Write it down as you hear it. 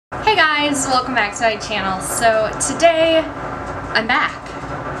Hey guys, welcome back to my channel. So today, I'm back.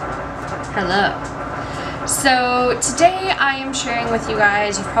 Hello. So today I am sharing with you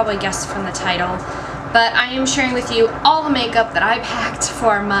guys, you've probably guessed from the title, but I am sharing with you all the makeup that I packed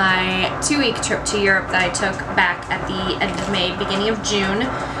for my 2-week trip to Europe that I took back at the end of May, beginning of June.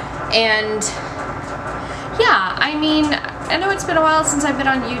 And yeah, I mean, I know it's been a while since I've been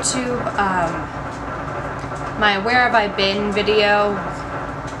on YouTube. My Where Have I Been video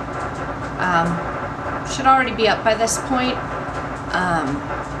should already be up by this point.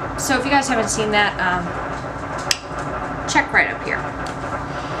 So if you guys haven't seen that, check right up here.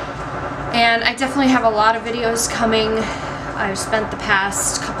 And I definitely have a lot of videos coming. I've spent the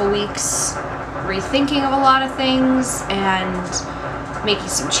past couple weeks rethinking of a lot of things and making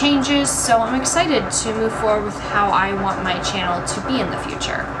some changes, so I'm excited to move forward with how I want my channel to be in the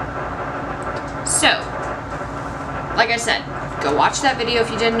future. So, like I said, go watch that video if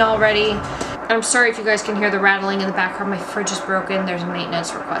you didn't already. I'm sorry if you guys can hear the rattling in the background. My fridge is broken. There's a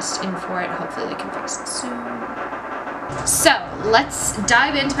maintenance request in for it. Hopefully they can fix it soon. So, let's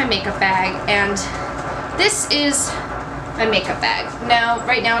dive into my makeup bag, and this is my makeup bag. Now,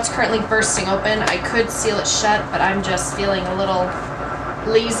 right now it's currently bursting open. I could seal it shut, but I'm just feeling a little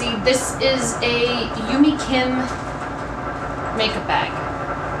lazy. This is a Yumi Kim makeup bag.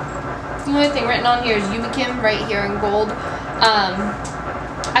 The only thing written on here is Yumi Kim right here in gold.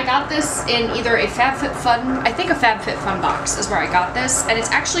 I got this in either a FabFitFun, I think a FabFitFun box is where I got this, and it's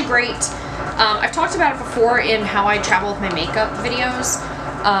actually great. I've talked about it before in how I travel with my makeup videos,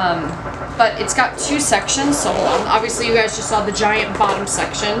 but it's got two sections, so obviously you guys just saw the giant bottom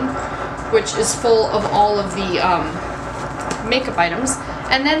section, which is full of all of the makeup items,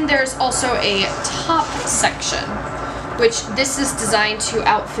 and then there's also a top section, which this is designed to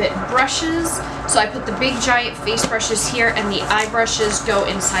outfit brushes. So I put the big giant face brushes here, and the eye brushes go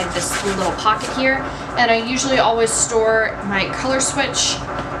inside this little pocket here. And I usually always store my color switch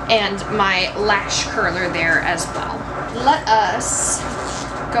and my lash curler there as well. Let us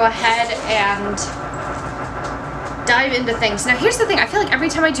go ahead and dive into things. Now here's the thing, I feel like every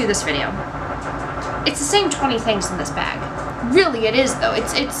time I do this video, it's the same 20 things in this bag. Really it is though.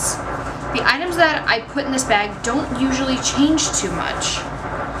 It's the items that I put in this bag don't usually change too much,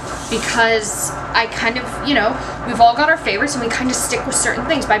 because I kind of, you know, we've all got our favorites and we kind of stick with certain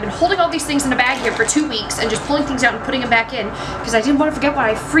things, but I've been holding all these things in a bag here for 2 weeks and just pulling things out and putting them back in because I didn't want to forget what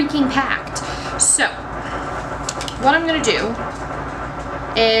I freaking packed. So, what I'm going to do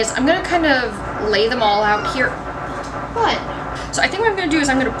is I'm going to kind of lay them all out here. What? So I think what I'm going to do is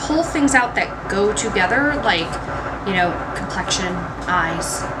I'm going to pull things out that go together, like, you know, complexion,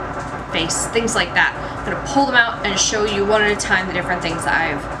 eyes, face, things like that. I'm going to pull them out and show you one at a time the different things that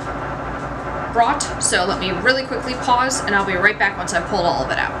I've brought. So let me really quickly pause and I'll be right back once I've pulled all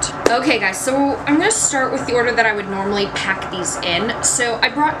of it out. Okay guys, so I'm going to start with the order that I would normally pack these in. So I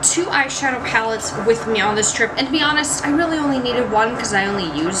brought 2 eyeshadow palettes with me on this trip, and to be honest, I really only needed one because I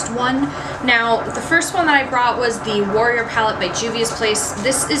only used one. Now, the first one that I brought was the Warrior palette by Juvia's Place.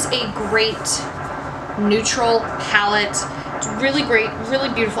 This is a great neutral palette. It's really great,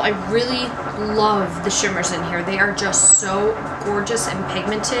 really beautiful. I really love the shimmers in here. They are just so gorgeous and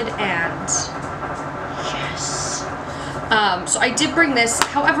pigmented, and yes. So I did bring this,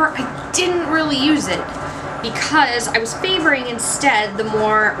 however, I didn't really use it because I was favoring instead the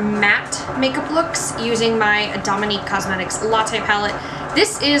more matte makeup looks using my Dominique Cosmetics Latte palette.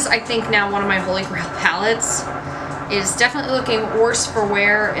 This is, I think, now one of my holy grail palettes. It is definitely looking worse for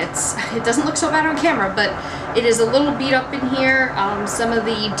wear. It doesn't look so bad on camera, but it is a little beat up in here. Some of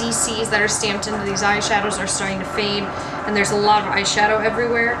the DCs that are stamped into these eyeshadows are starting to fade, and there's a lot of eyeshadow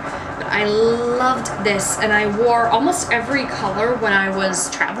everywhere. But I loved this, and I wore almost every color when I was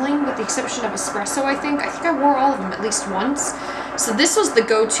traveling, with the exception of Espresso, I think. I think I wore all of them at least once. So this was the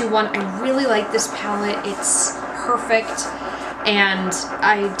go-to one. I really like this palette. It's perfect. And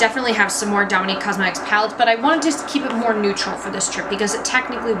I definitely have some more Dominique Cosmetics palettes, but I wanted to keep it more neutral for this trip because it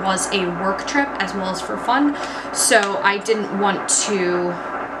technically was a work trip as well as for fun, so I didn't want to,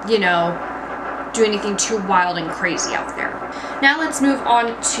 you know, do anything too wild and crazy out there. Now let's move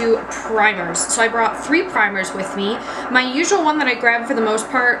on to primers. So I brought 3 primers with me. My usual one that I grabbed for the most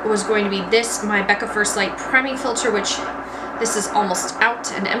part was going to be this, my Becca First Light Priming Filter, which this is almost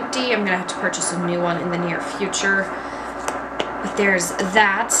out and empty. I'm going to have to purchase a new one in the near future. But there's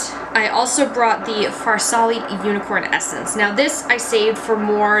that. I also brought the Farsali Unicorn Essence. Now this I saved for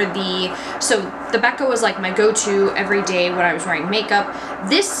more so the Becca was like my go-to every day when I was wearing makeup.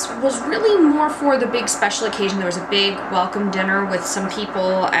 This was really more for the big special occasion. There was a big welcome dinner with some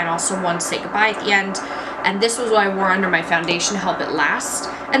people and also one to say goodbye at the end. and this was what I wore under my foundation to help it last.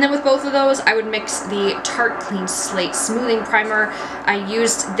 And then with both of those, I would mix the Tarte Clean Slate Smoothing Primer. I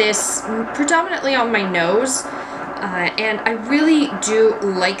used this predominantly on my nose, and I really do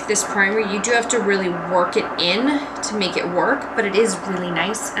like this primer. You do have to really work it in to make it work, but it is really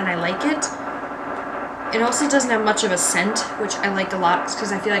nice and I like it. It also doesn't have much of a scent, which I like a lot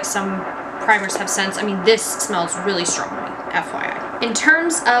because I feel like some primers have scents. I mean, this smells really strongly, FYI. In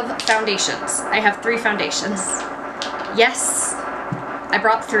terms of foundations, I have 3 foundations. Yes, I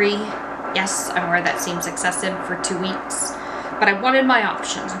brought 3. Yes, I'm aware that seems excessive for 2 weeks, but I wanted my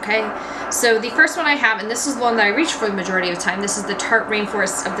options, okay? So the first one I have, and this is the one that I reach for the majority of the time, this is the Tarte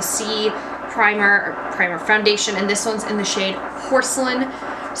Rainforest of the Sea primer foundation, and this one's in the shade Porcelain.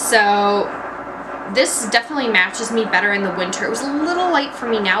 So this definitely matches me better in the winter. It was a little light for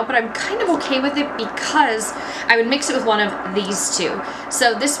me now, but I'm kind of okay with it because I would mix it with one of these two.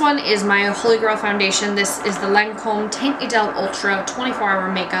 So this one is my Holy Grail foundation. This is the Lancome Teint Idéal Ultra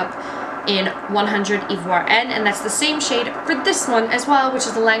 24-hour makeup in 100 Ivoire N, and that's the same shade for this one as well, which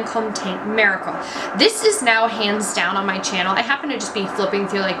is the Lancome Teint Miracle. This is now hands down on my channel. I happen to just be flipping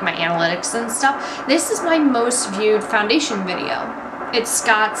through like my analytics and stuff. This is my most viewed foundation video. It's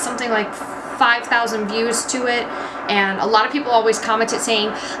got something like 5,000 views to it, and a lot of people always comment it saying,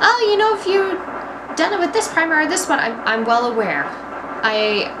 oh, you know, if you done it with this primer or this one, I'm well aware.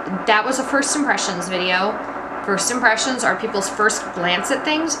 That was a first impressions video. First impressions are people's first glance at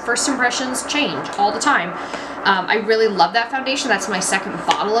things. First impressions change all the time. I really love that foundation. That's my second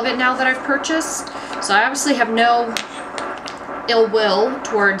bottle of it now that I've purchased. So I obviously have no ill will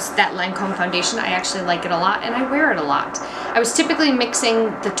towards that Lancome foundation. I actually like it a lot and I wear it a lot. I was typically mixing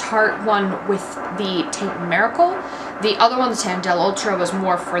the Tarte one with the Teint Miracle. The other one, the Teint Idéal Ultra, was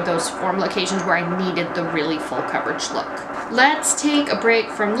more for those formal occasions where I needed the really full coverage look. Let's take a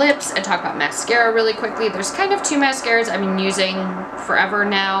break from lips and talk about mascara really quickly. There's kind of 2 mascaras I've been using forever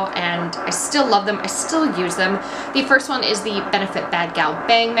now, and I still love them. I still use them. The first one is the Benefit Bad Gal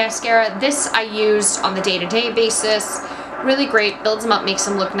Bang Mascara. This I used on the day-to-day basis. Really great, builds them up, makes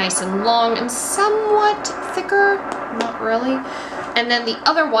them look nice and long and somewhat thicker, not really. And then the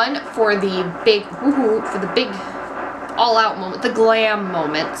other one for the big woohoo, for the big all-out moment, the glam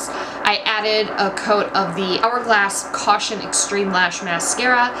moments, I added a coat of the Hourglass Caution Extreme Lash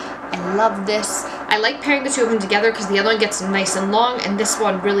Mascara. I love this. I like pairing the two of them together because the other one gets nice and long and this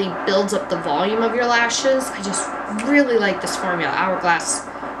one really builds up the volume of your lashes. I just really like this formula. Hourglass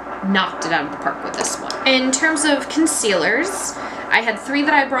knocked it out of the park with this one. In terms of concealers, I had 3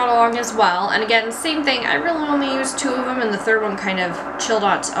 that I brought along as well, and again, same thing, I really only used 2 of them and the third one kind of chilled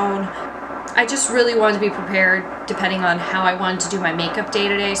on its own. I just really wanted to be prepared depending on how I wanted to do my makeup day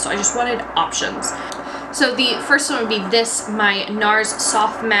to day, so I just wanted options. So the first one would be this, my NARS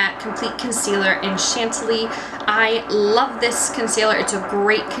Soft Matte Complete Concealer in Chantilly. I love this concealer. It's a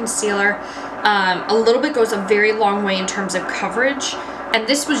great concealer. A little bit goes a very long way in terms of coverage. And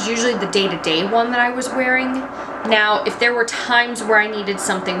this was usually the day-to-day one that I was wearing. Now, if there were times where I needed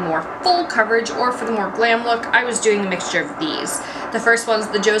something more full coverage or for the more glam look, I was doing a mixture of these. The first one's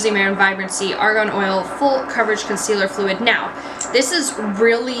the Josie Maran Vibrancy Argan Oil Full Coverage Concealer Fluid. Now, this is a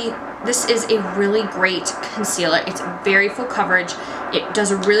really great concealer. It's very full coverage. It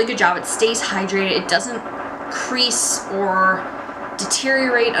does a really good job. It stays hydrated. It doesn't crease or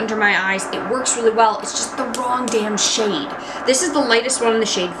deteriorate under my eyes. It works really well. It's just the wrong damn shade. This is the lightest one in the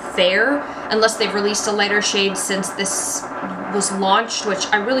shade Fair, unless they've released a lighter shade since this was launched, which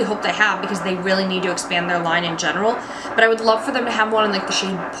I really hope they have because they really need to expand their line in general. But I would love for them to have one in like the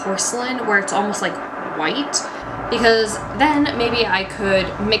shade Porcelain where it's almost like white, because then maybe I could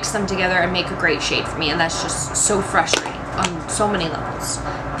mix them together and make a great shade for me, and that's just so frustrating on so many levels.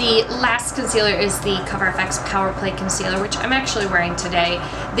 The last concealer is the Cover FX Power Play Concealer, which I'm actually wearing today.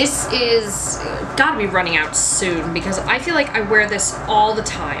 This is gotta be running out soon because I feel like I wear this all the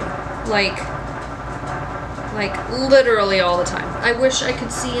time. Like literally all the time. I wish I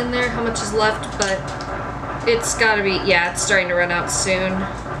could see in there how much is left, but it's gotta be, yeah, it's starting to run out soon.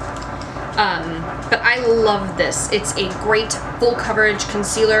 But I love this. It's a great full coverage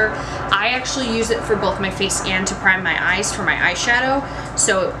concealer. I actually use it for both my face and to prime my eyes for my eyeshadow.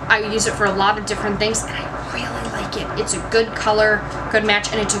 So I use it for a lot of different things and I really like it. It's a good color, good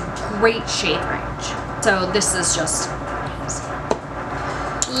match, and it's a great shade range. So this is just amazing.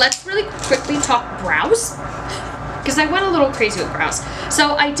 Let's really quickly talk brows, because I went a little crazy with brows.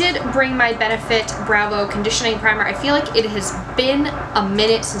 So I did bring my Benefit Bravo Conditioning Primer. I feel like it has been a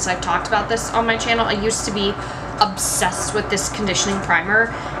minute since I've talked about this on my channel. I used to be obsessed with this conditioning primer,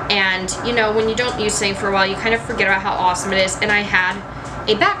 and you know, when you don't use something for a while, you kind of forget about how awesome it is. And I had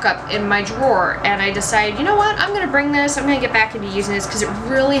a backup in my drawer, and I decided, you know what, I'm gonna bring this, I'm gonna get back into using this because it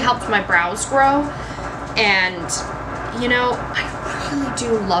really helped my brows grow. And you know, I really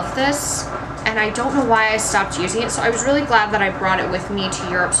do love this, and I don't know why I stopped using it, so I was really glad that I brought it with me to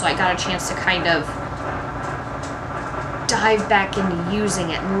Europe so I got a chance to kind of dive back into using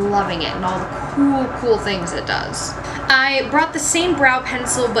it and loving it and all the cool things it does. I brought the same brow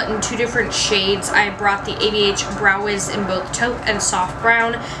pencil but in 2 different shades. I brought the ABH Brow Wiz in both taupe and soft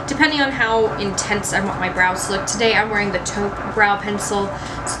brown, depending on how intense I want my brows to look. Today I'm wearing the taupe brow pencil,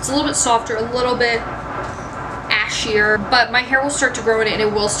 so it's a little bit softer, a little bit ashier, but my hair will start to grow in it and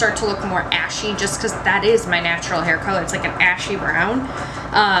it will start to look more ashy just because that is my natural hair color. It's like an ashy brown.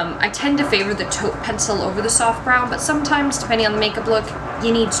 I tend to favor the taupe pencil over the soft brown, but sometimes, depending on the makeup look,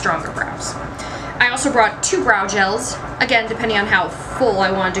 you need stronger brows. I also brought 2 brow gels, again, depending on how full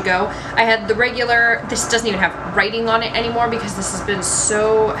I wanted to go. I had the regular, this doesn't even have writing on it anymore because this has been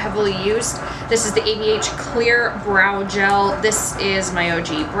so heavily used. This is the ABH Clear Brow Gel. This is my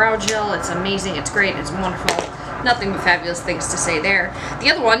OG brow gel. It's amazing, it's great, it's wonderful. Nothing but fabulous things to say there.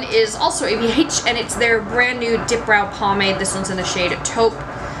 The other one is also ABH, and it's their brand new Dip Brow Pomade. This one's in the shade Taupe.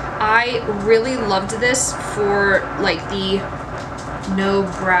 I really loved this for like the no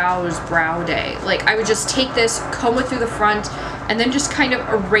brows brow day. Like, I would just take this, comb it through the front, and then just kind of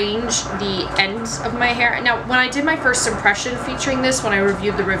arrange the ends of my hair. Now, when I did my first impression featuring this, when I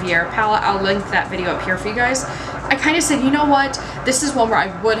reviewed the Riviera palette, I'll link that video up here for you guys, I kind of said, you know what, this is one where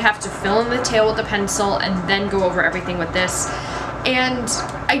I would have to fill in the tail with the pencil and then go over everything with this. And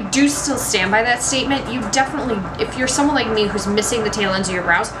I do still stand by that statement. You definitely, if you're someone like me who's missing the tail ends of your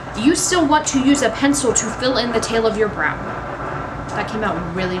brows, you still want to use a pencil to fill in the tail of your brow. That came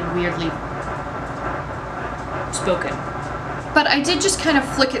out really weirdly spoken. But I did just kind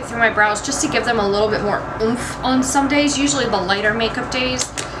of flick it through my brows just to give them a little bit more oomph on some days, usually the lighter makeup days.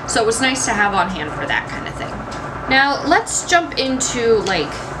 So it was nice to have on hand for that kind of thing. Now let's jump into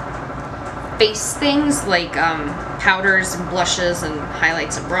like face things like powders and blushes and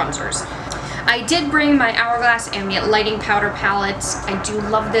highlights and bronzers. I did bring my Hourglass Ambient Lighting Powder Palette. I do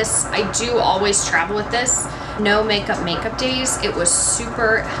love this. I do always travel with this. No makeup days. It was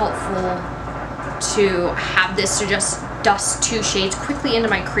super helpful to have this to just dust 2 shades quickly into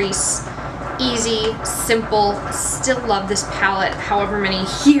my crease. Easy, simple, still love this palette however many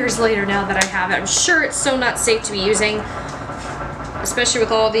years later now that I have it. I'm sure it's so not safe to be using, especially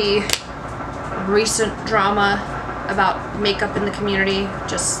with all the recent drama about makeup in the community.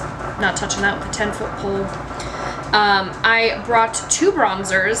 Just not touching that with a 10-foot pole. I brought 2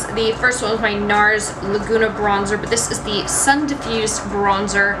 bronzers. The first one was my NARS Laguna bronzer, but this is the Sun Diffused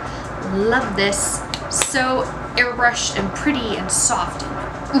bronzer. Love this. So airbrushed and pretty and soft.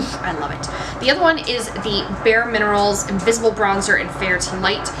 Oof, I love it. The other one is the Bare Minerals Invisible Bronzer in Fair to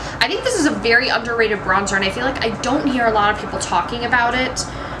Light. I think this is a very underrated bronzer, and I feel like I don't hear a lot of people talking about it.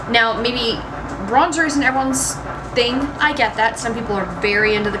 Now, maybe bronzer isn't everyone's thing. I get that. Some people are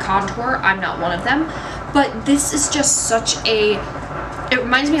very into the contour. I'm not one of them. But this is just such a... It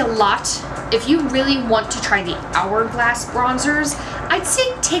reminds me a lot. If you really want to try the Hourglass bronzers, I'd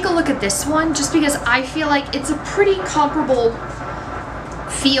say take a look at this one, just because I feel like it's a pretty comparable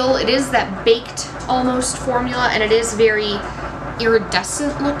feel. It is that baked almost formula, and it is very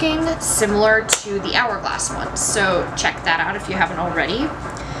iridescent looking, similar to the Hourglass one. So check that out if you haven't already.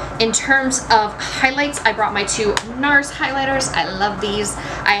 In terms of highlights, I brought my 2 NARS highlighters. I love these.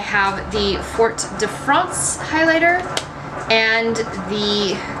 I have the Fort de France highlighter and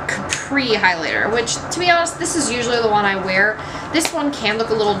the Capri highlighter, which, to be honest, this is usually the one I wear. This one can look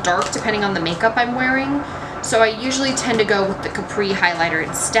a little dark depending on the makeup I'm wearing, so I usually tend to go with the Capri highlighter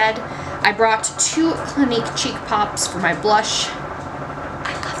instead. I brought 2 Clinique Cheek Pops for my blush.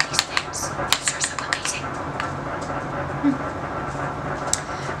 I love these things. These are so amazing.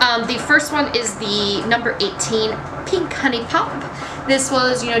 The first one is the number 18 Pink Honey Pop. This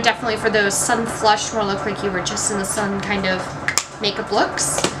was, you know, definitely for those sun flushed, more look like you were just in the sun kind of makeup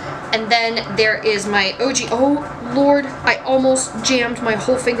looks. And then there is my OG, oh Lord, I almost jammed my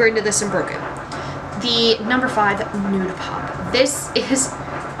whole finger into this and broke it. The number 5 Nude Pop. This is,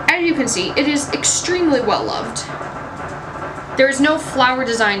 as you can see, it is extremely well loved. There is no flower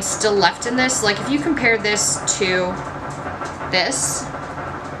design still left in this. Like, if you compare this to this,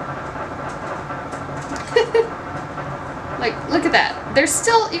 like, look at that. There's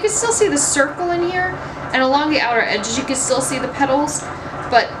still, you can still see the circle in here, and along the outer edges you can still see the petals,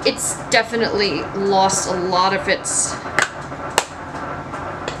 but it's definitely lost a lot of its...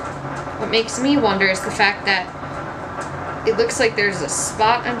 What makes me wonder is the fact that it looks like there's a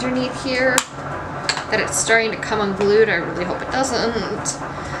spot underneath here. that it's starting to come unglued. I really hope it doesn't.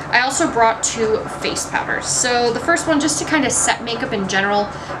 I also brought 2 face powders. So the first one, just to kind of set makeup in general,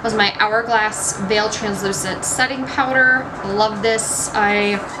 was my Hourglass Veil Translucent Setting Powder. Love this.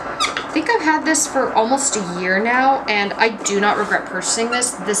 I think I've had this for almost a year now, and I do not regret purchasing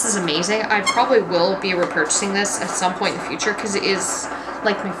this. This is amazing. I probably will be repurchasing this at some point in the future because it is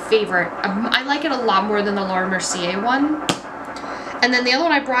like my favorite. I like it a lot more than the Laura Mercier one. And then the other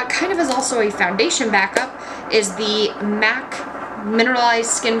one I brought, kind of as also a foundation backup, is the MAC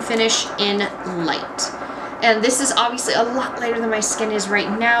Mineralized Skin Finish in Light. And this is obviously a lot lighter than my skin is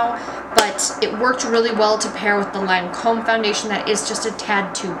right now, but it worked really well to pair with the Lancome foundation that is just a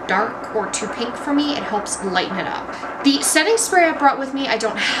tad too dark or too pink for me. It helps lighten it up. The setting spray I brought with me I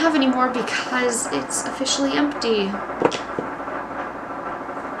don't have anymore because it's officially empty.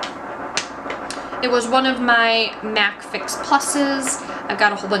 It was one of my MAC Fix Pluses. I've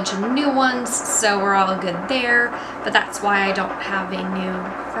got a whole bunch of new ones, so we're all good there. But that's why I don't have a new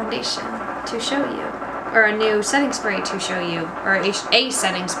foundation to show you. Or a new setting spray to show you. Or a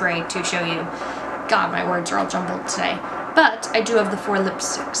setting spray to show you. God, my words are all jumbled today. But I do have the 4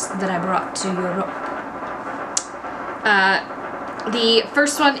 lipsticks that I brought to Europe. The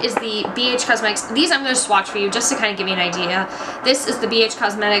first one is the BH Cosmetics. These I'm going to swatch for you just to kind of give you an idea. This is the BH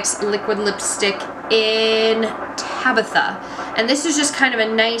Cosmetics Liquid Lipstick in Tabitha. And this is just kind of a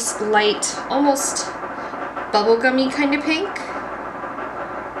nice, light, almost bubblegummy kind of pink.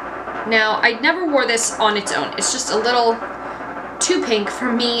 Now, I never wore this on its own. It's just a little too pink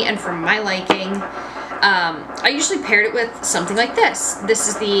for me and for my liking. I usually paired it with something like this. This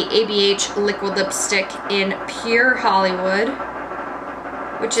is the ABH Liquid Lipstick in Pure Hollywood,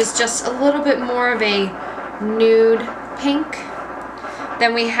 which is just a little bit more of a nude pink.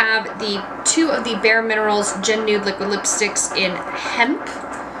 Then we have the 2 of the Bare Minerals Gen Nude Liquid Lipsticks in Hemp,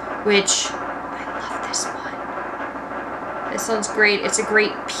 which I love this one. This one's great. It's a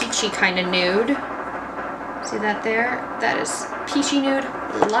great peachy kind of nude. See that there? That is peachy nude.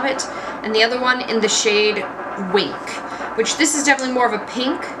 Love it. And the other one in the shade Wink, which this is definitely more of a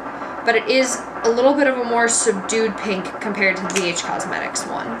pink, but it is a little bit of a more subdued pink compared to the BH Cosmetics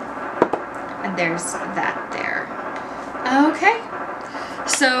one. And there's that there. Okay.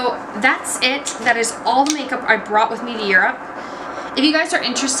 So that's it. That is all the makeup I brought with me to Europe. If you guys are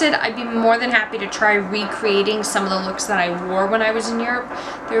interested, I'd be more than happy to try recreating some of the looks that I wore when I was in Europe.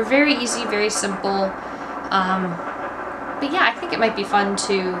 They're very easy, very simple. But yeah, I think it might be fun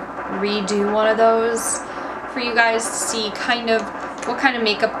to redo one of those for you guys to see kind of what kind of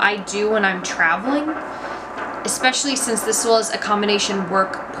makeup I do when I'm traveling. Especially since this was a combination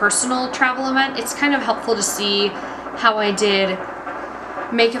work-personal travel event, it's kind of helpful to see how I did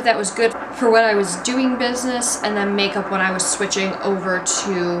makeup that was good for when I was doing business, and then makeup when I was switching over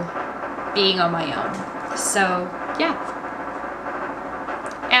to being on my own. So, yeah.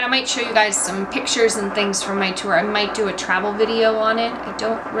 And I might show you guys some pictures and things from my tour. I might do a travel video on it. I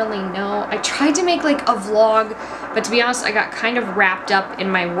don't really know. I tried to make like a vlog, but to be honest, I got kind of wrapped up in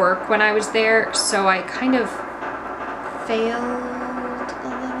my work when I was there, so I kind of failed a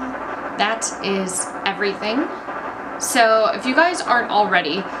little. That is everything. So if you guys aren't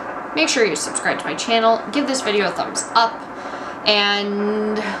already, make sure you subscribe to my channel, give this video a thumbs up,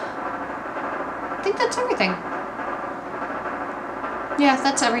 and I think that's everything. Yeah,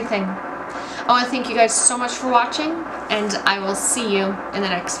 that's everything. I want to thank you guys so much for watching, and I will see you in the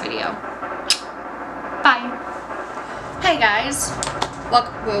next video. Bye. Hey guys.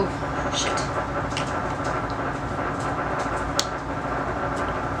 Welcome. Whoa. Shit.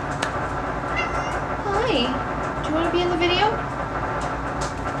 Hi. Do you want to be in the video?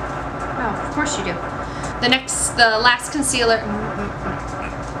 Oh, of course you do. The last concealer.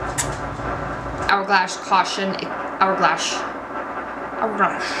 Hourglass Caution. Hourglass.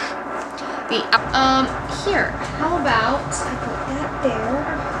 Here, how about I put that there,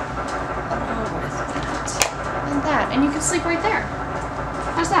 along with that, and that, and you can sleep right there.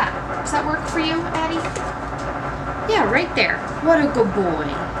 How's that? Does that work for you, Addie? Yeah, right there. What a good boy.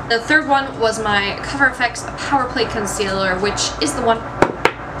 The third one was my Cover FX Power Play Concealer, which is the one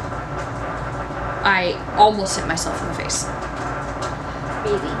I almost hit myself in the face.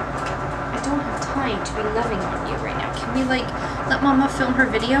 Baby, I don't have time to be loving on you right now. Can we, like, let Mama film her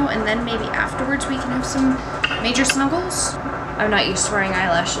video, and then maybe afterwards we can have some major snuggles? I'm not used to wearing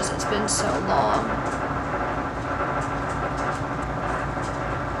eyelashes. It's been so long.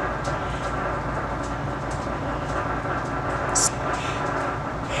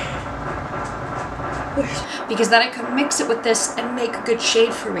 Because then I could mix it with this and make a good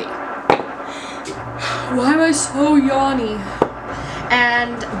shade for me. Why am I so yawny?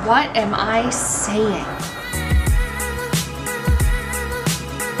 And what am I saying?